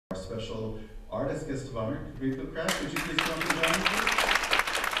special artist, Guest of Honor Kinuko. Would you please come and join us?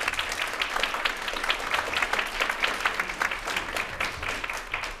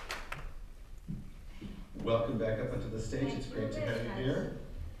 Welcome back up onto the stage. It's great to have you here.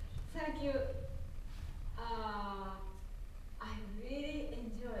 Thank you. I really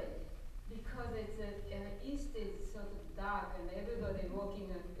enjoyed it because it's east is sort of dark and everybody walking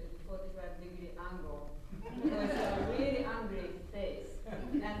at a 45-degree angle. It's a really angry face.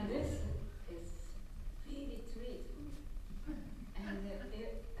 And this is really treat me. And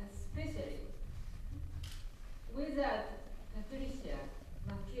especially without Patricia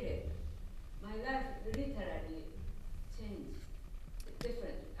Makire, my life literally changed.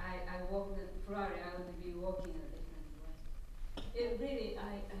 Different. I walked Ferrari, I would be walking a different way. It really,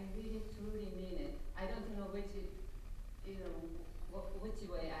 I really truly mean it. I don't know which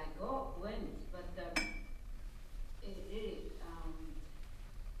way I went, but it really,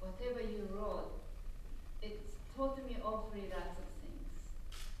 whatever you wrote, it taught me awfully lots of things.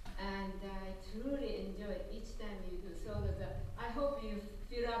 And I truly enjoy it each time you do. So that I hope you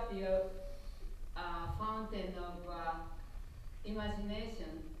fill up your fountain of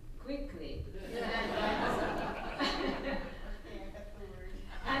imagination quickly.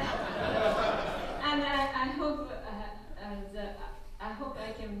 And I hope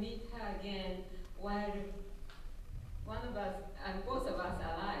I can meet her again while one of us and both of us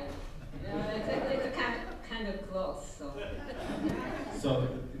are alive. It's kind of close. So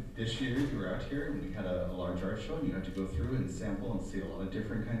this year you were out here and we had a large art show and you got to go through and sample and see a lot of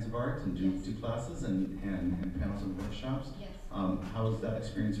different kinds of art and do classes and panels and workshops. Yes. How was that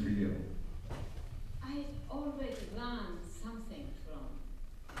experience for you? I always learn something from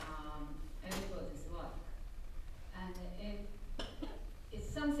everybody's work. And it's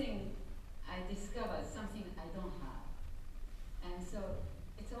something I discovered, something I don't have. And so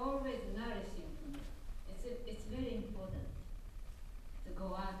it's always nourishing for me. It's very important to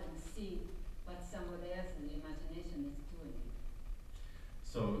go out and see what somebody else's imagination is doing.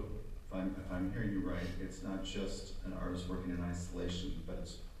 So if I'm hearing you right, it's not just an artist working in isolation, but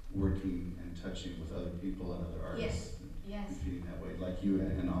it's working and touching with other people and other artists. Yes. And feeding that way, like you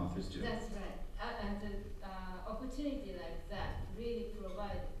and authors do. That's right. And the opportunity like that really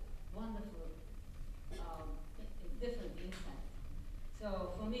provides wonderful, different insight. So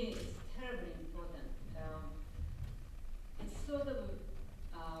for me, it's terribly important. It's sort of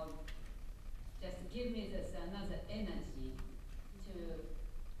just give me this another energy to,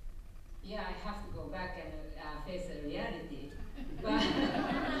 I have to go back and face the reality, but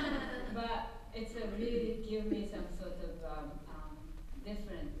it's really give me some sort of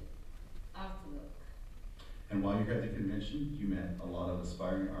different outlook. And while you're at the convention, you met a lot of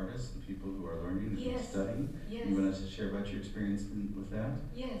aspiring artists and people who are learning and studying. Yes. You want us to share about your experience with that?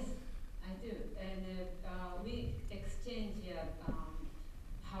 Yes, I do. And we exchange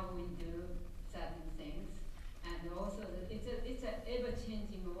how we do certain things. And also, it's an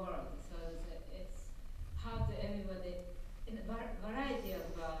ever-changing world. So it's how to everybody, in a variety of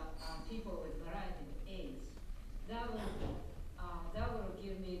people with variety of age. That will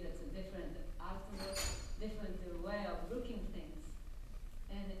give me that's a different outlook, different way of looking things.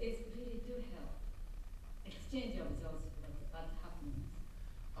 And it really do help. Exchange of those what happens.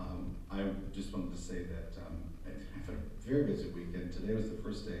 I just wanted to say that I've had a very busy weekend. Today was the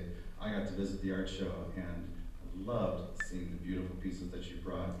first day I got to visit the art show and I loved seeing the beautiful pieces that you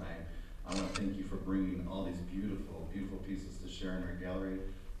brought. And I want to thank you for bringing all these beautiful, beautiful pieces to share in our gallery.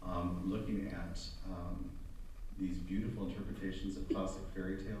 Looking at these beautiful interpretations of classic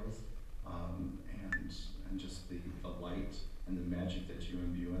fairy tales and just the light and the magic that you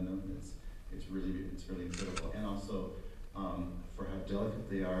imbue in them. It's really incredible. And also for how delicate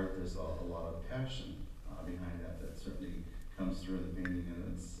they are, there's a lot of passion behind that certainly comes through in the painting,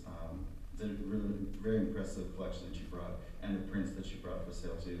 and it's a really very impressive collection that you brought, and the prints that you brought for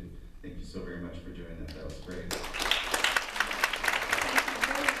sale too. Thank you so very much for doing that. That was great.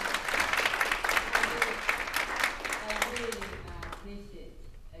 I really appreciate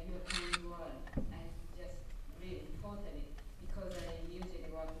your kind word. I just really totally, because I usually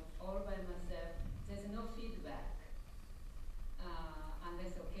work all by myself. There's no feedback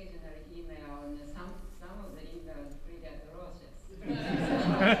unless occasionally email, and some of the emails really atrocious.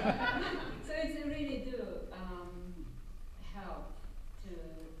 So it's really do help to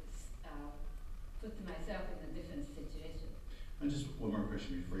put myself in a different situation. And just one more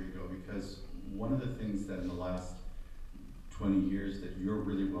question before you go, because one of the things that in the last 20 years that you're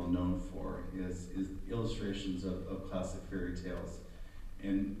really well known for is illustrations of classic fairy tales.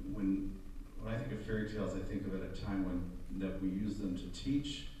 And when I think of fairy tales, I think of it at a time that we use them to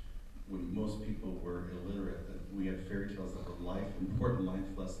teach when most people were illiterate, that we had fairy tales that were important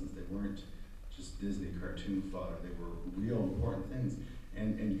life lessons. They weren't just Disney cartoon fodder. They were real important things.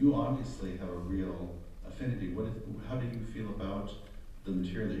 And you obviously have a real affinity. How do you feel about the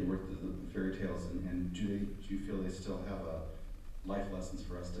material that you work with, the fairy tales, and do you feel they still have life lessons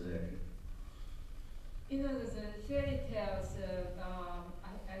for us today? You know, the fairy tales,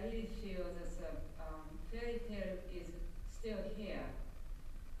 I really feel that fairy tale is still here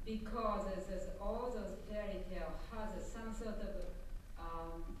because all those fairy tales has some sort of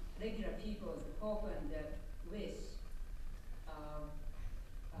regular people's hope and wish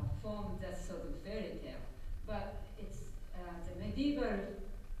form that sort of fairy tale. But it's the medieval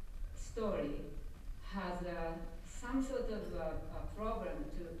story has some sort of a problem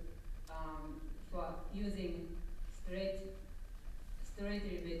for using straightly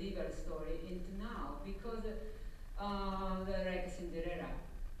medieval story into now because like Cinderella,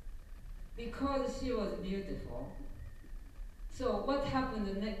 because she was beautiful. So what happened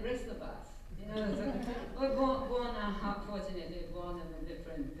to the rest of us? You know, we're born unfortunately born in a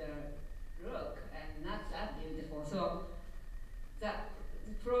different look and not that beautiful. So that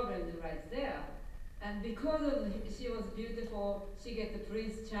the problem is right there. And because of she was beautiful, she get the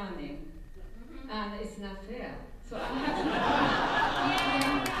Prince Charming, and it's not fair. So I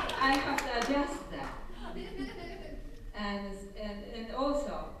have to adjust that. And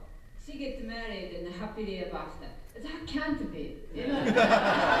also, she gets married and happily ever after. That can't be. You know? And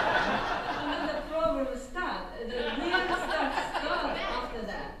then the problem starts. The real stuff starts after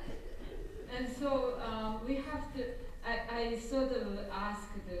that. And so we have to. I sort of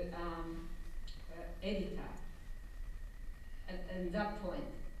asked the editor at that point,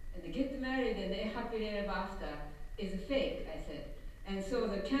 and get married and happily ever after is fake, I said. And so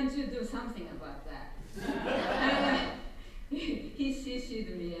can't you do something about that? And he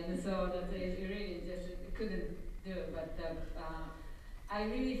CC'd me, and so that it really just couldn't do. But I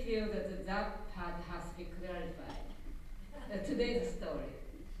really feel that that part has to be clarified. Today's story.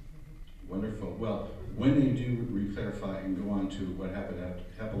 Wonderful. Well, when they do re-clarify and go on to what happened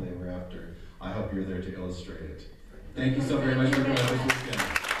happily ever after, I hope you're there to illustrate it. Thank you so very much for coming out this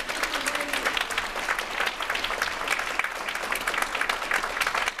weekend.